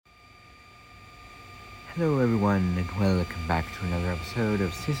Hello everyone, and welcome back to another episode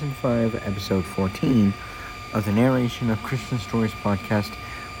of Season 5, Episode 14 of the Narration of Christian Stories podcast,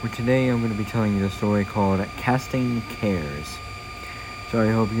 where today I'm going to be telling you the story called Casting Cares. So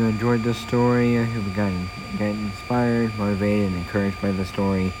I hope you enjoyed this story. I hope you got inspired, motivated, and encouraged by the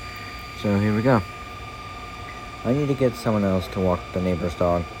story. So here we go. I need to get someone else to walk the neighbor's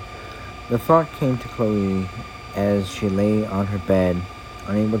dog. The thought came to Chloe as she lay on her bed,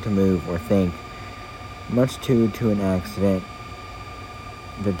 unable to move or think, much due to an accident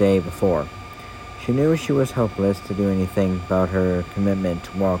the day before. She knew she was helpless to do anything about her commitment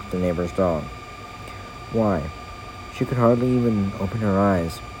to walk the neighbor's dog. Why? She could hardly even open her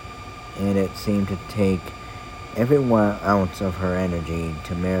eyes, and it seemed to take every 1 ounce of her energy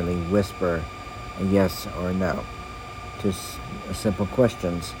to merely whisper a yes or no to simple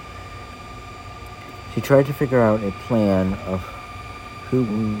questions. She tried to figure out a plan of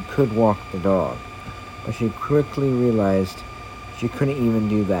who could walk the dog, but she quickly realized she couldn't even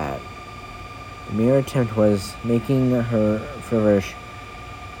do that. The mere attempt was making her feverish.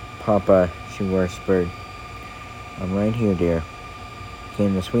 "Papa," she whispered. "I'm right here, dear,"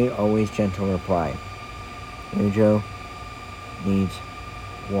 came the sweet, always gentle reply. "Jojo needs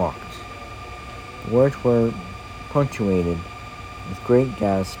walked." The words were punctuated with great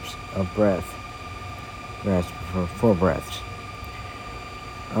gasps of breath. For breaths.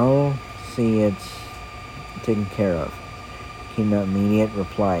 "I'll see it's taken care of," came the immediate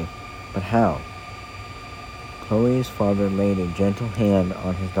reply. "But how?" Chloe's father laid a gentle hand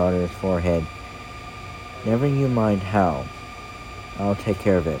on his daughter's forehead. "Never you mind how. I'll take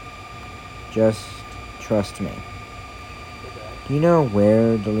care of it. Just trust me. Do you know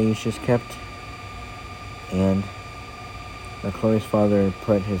where the leash is kept?" And Chloe's father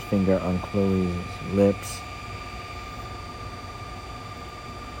put his finger on Chloe's lips.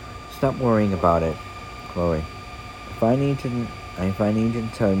 "Stop worrying about it, Chloe. If I need you to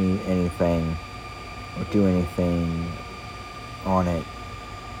tell me anything or do anything on it,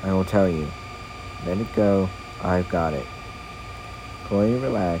 I will tell you. Let it go. I've got it." Chloe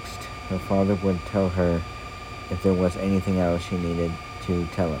relaxed. Her father would tell her if there was anything else she needed to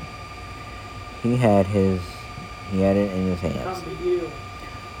tell him. He had it in his hands.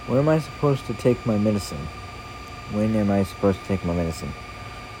 "When am I supposed to take my medicine?" "When am I supposed to take my medicine?"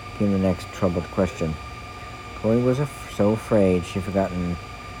 came the next troubled question. Chloe was so afraid she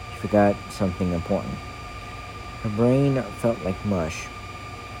forgot something important. Her brain felt like mush.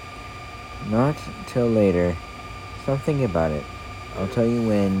 "Not till later. Something about it. I'll tell you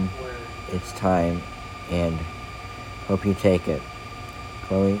when it's time, and hope you take it.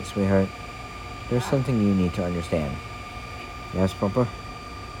 Chloe, sweetheart, there's something you need to understand." "Yes, Papa?"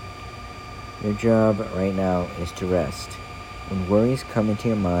 "Your job right now is to rest. When worries come into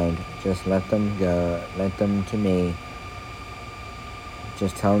your mind, just let them go. Let them to me.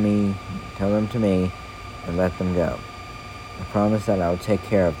 Just tell them to me, and let them go. I promise that I'll take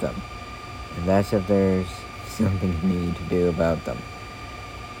care of them. And that's if there's something you need to do about them.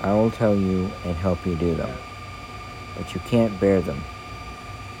 I will tell you and help you do them. But you can't bear them."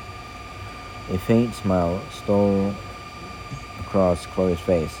 A faint smile stole across Chloe's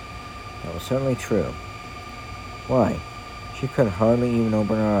face. That was certainly true. Why? She could hardly even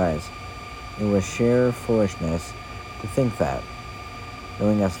open her eyes. It was sheer foolishness to think that,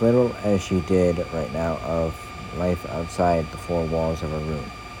 knowing as little as she did right now of life outside the four walls of her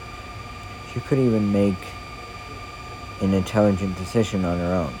room. She could even make an intelligent decision on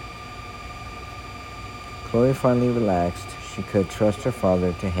her own. Chloe finally relaxed. She could trust her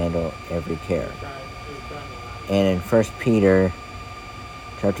father to handle every care. And in 1 Peter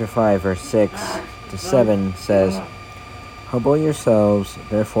chapter 5, verse 6 to 7 says, "Humble yourselves,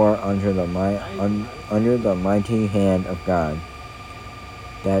 therefore, under the mighty hand of God,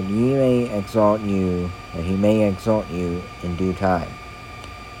 that he may exalt you in due time,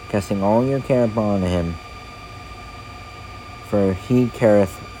 casting all your care upon him, for he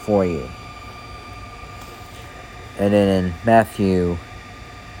careth for you." And then in Matthew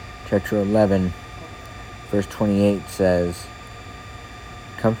chapter 11, verse 28 says,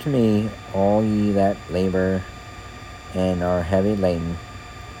 "Come to me, all ye that labor and are heavy laden,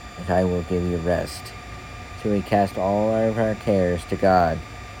 and I will give you rest." So we cast all of our cares to God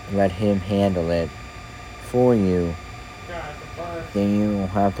and let him handle it for you. Then you don't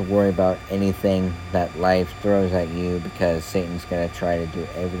have to worry about anything that life throws at you, because Satan's going to try to do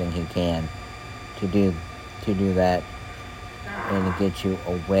everything he can to do that and to get you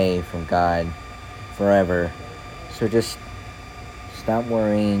away from God forever. So just stop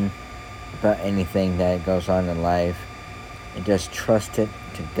worrying about anything that goes on in life and just trust it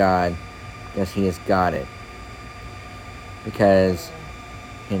to God because he has got it. Because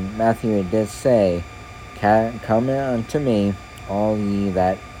in Matthew it does say, "Come unto me, all ye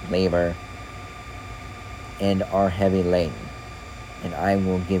that labor and are heavy laden, and I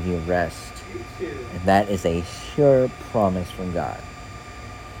will give you rest." And that is a sure promise from God.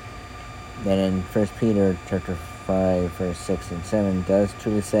 Then in 1 Peter chapter 5, verse 6 and 7 does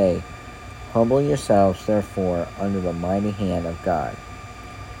truly say, "Humble yourselves, therefore, under the mighty hand of God,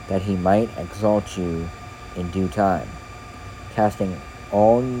 that he might exalt you in due time, casting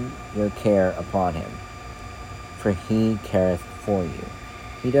all your care upon him, for he careth for you."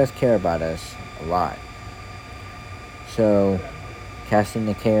 He does care about us a lot. So, casting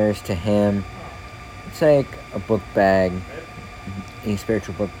the cares to him, it's like a book bag, a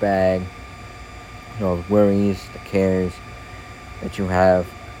spiritual book bag, the worries, the cares that you have.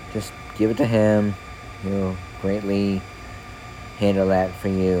 Just give it to him. He'll greatly handle that for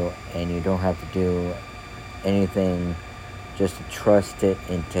you, and you don't have to do anything, just to trust it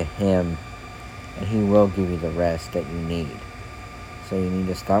into him, and he will give you the rest that you need. So you need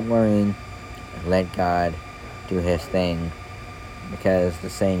to stop worrying and let God do his thing, because the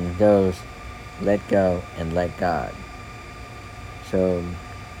saying goes, let go and let God. So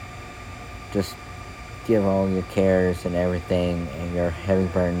just give all your cares and everything and your heavy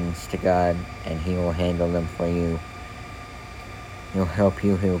burdens to God, and he will handle them for you. He'll help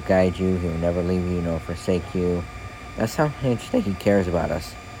you, he'll guide you, he'll never leave you nor forsake you. That's how much that he cares about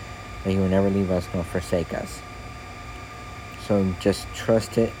us, that he will never leave us nor forsake us. So just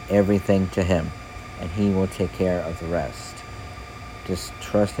trust it, everything to him, and he will take care of the rest. Just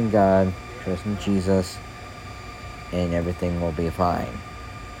trust in God, trust in Jesus, and everything will be fine.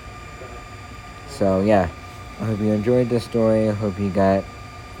 So yeah, I hope you enjoyed this story. I hope you got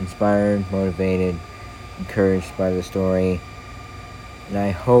inspired, motivated, encouraged by the story. And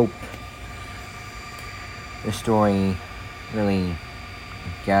I hope the story really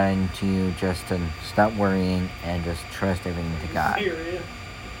got into you just to stop worrying and just trust everything to God.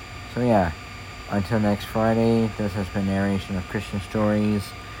 So yeah, until next Friday, this has been Narration of Christian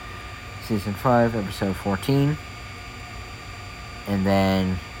Stories, Season 5, Episode 14. And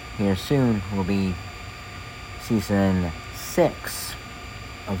then here soon will be Season 6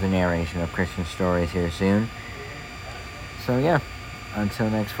 of the Narration of Christian Stories here soon. So yeah, until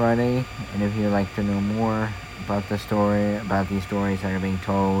next Friday, and if you'd like to know more about the story, about these stories that are being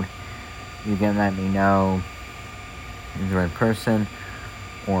told, you can let me know either in person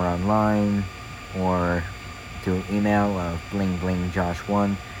or online or through email of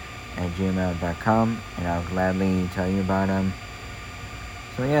blingblingjoshuan@gmail.com, and I'll gladly tell you about them.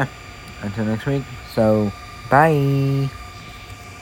 So yeah, until next week, so bye!